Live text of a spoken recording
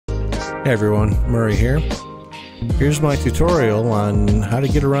Hey everyone, Murray here. Here's my tutorial on how to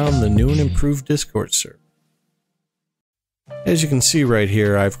get around the new and improved Discord server. As you can see right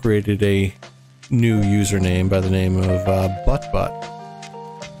here, I've created a new username by the name of ButtButt.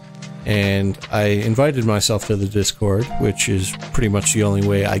 And I invited myself to the Discord, which is pretty much the only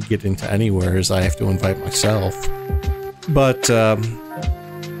way I get into anywhere is I have to invite myself. But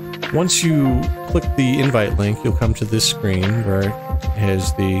once you click the invite link, you'll come to this screen where it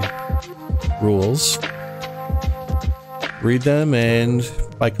has the rules. Read them, and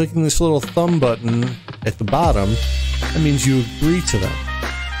by clicking this little thumb button at the bottom, that means you agree to them.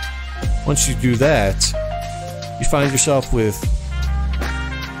 Once you do that, you find yourself with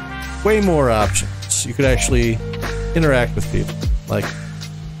way more options. You could actually interact with people. Like,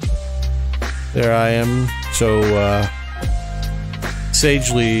 there I am, so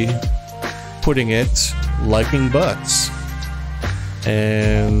sagely putting it, liking butts.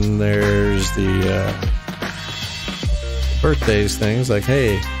 And there's the birthdays things, like,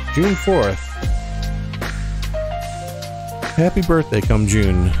 hey, June 4th. Happy birthday come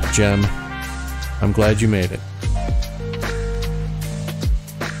June, Jem. I'm glad you made it.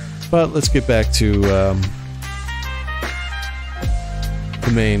 But let's get back to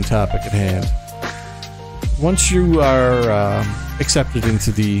the main topic at hand. Once you are accepted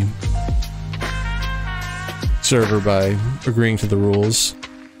into the server by agreeing to the rules,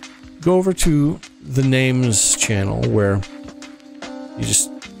 go over to the names channel where you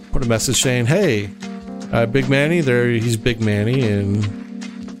just put a message saying, hey, Big Manny, there he's Big Manny, and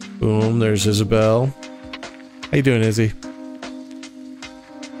boom, there's Isabel. How you doing, Izzy?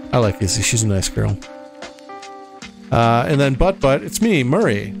 I like Izzy, she's a nice girl. And then ButtButt, it's me,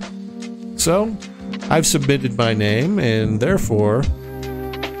 Murray. So, I've submitted my name, and therefore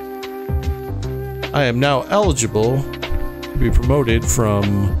I am now eligible to be promoted from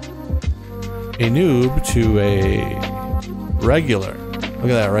a noob to a regular. Look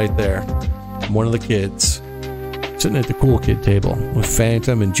at that right there. I'm one of the kids. Sitting at the cool kid table with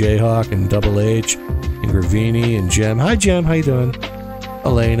Phantom and Jayhawk and Double H and Gravini and Jem. Hi Jem, how you doing?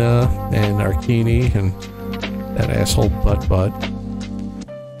 Elena and Arkini and that asshole ButtButt.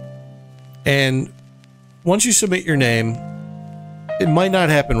 And once you submit your name, it might not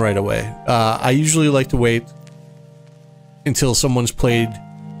happen right away. I usually like to wait until someone's played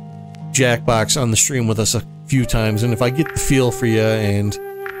Jackbox on the stream with us a few times, and if I get the feel for you and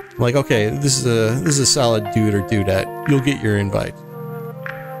I'm like, okay, this is a solid dude or dudette, you'll get your invite.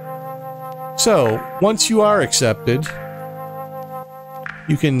 So once you are accepted,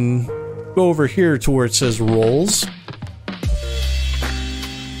 you can go over here to where it says roles.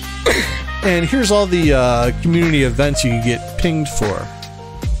 And here's all the community events you can get pinged for.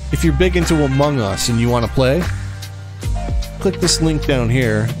 If you're big into Among Us and you want to play, click this link down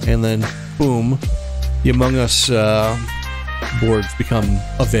here, and then boom, the Among Us boards become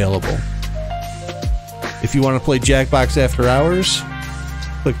available. If you want to play Jackbox After Hours,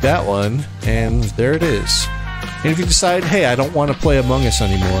 click that one, and there it is. And if you decide, hey, I don't want to play Among Us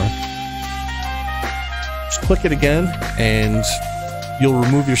anymore, just click it again, and you'll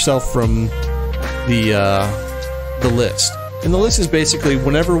remove yourself from the list. And the list is basically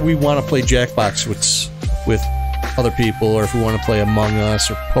whenever we want to play Jackbox with other people, or if we want to play Among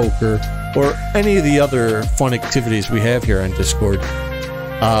Us or poker or any of the other fun activities we have here on Discord,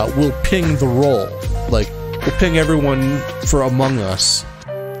 we'll ping the role. Like, we'll ping everyone for Among Us,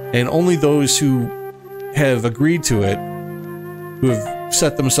 and only those who have agreed to it, who have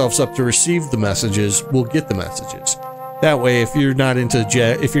set themselves up to receive the messages, will get the messages. That way, if you're not into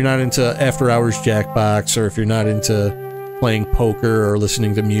After Hours Jackbox, or if you're not into playing poker or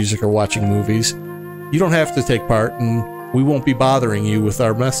listening to music or watching movies, you don't have to take part, and we won't be bothering you with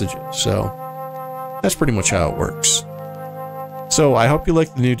our messages. So that's pretty much how it works. So I hope you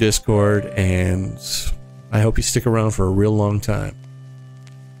like the new Discord, and I hope you stick around for a real long time.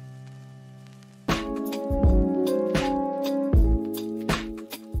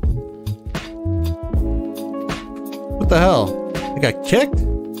 What the hell? I got kicked?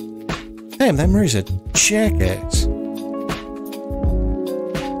 Damn, that Murray's a jackass.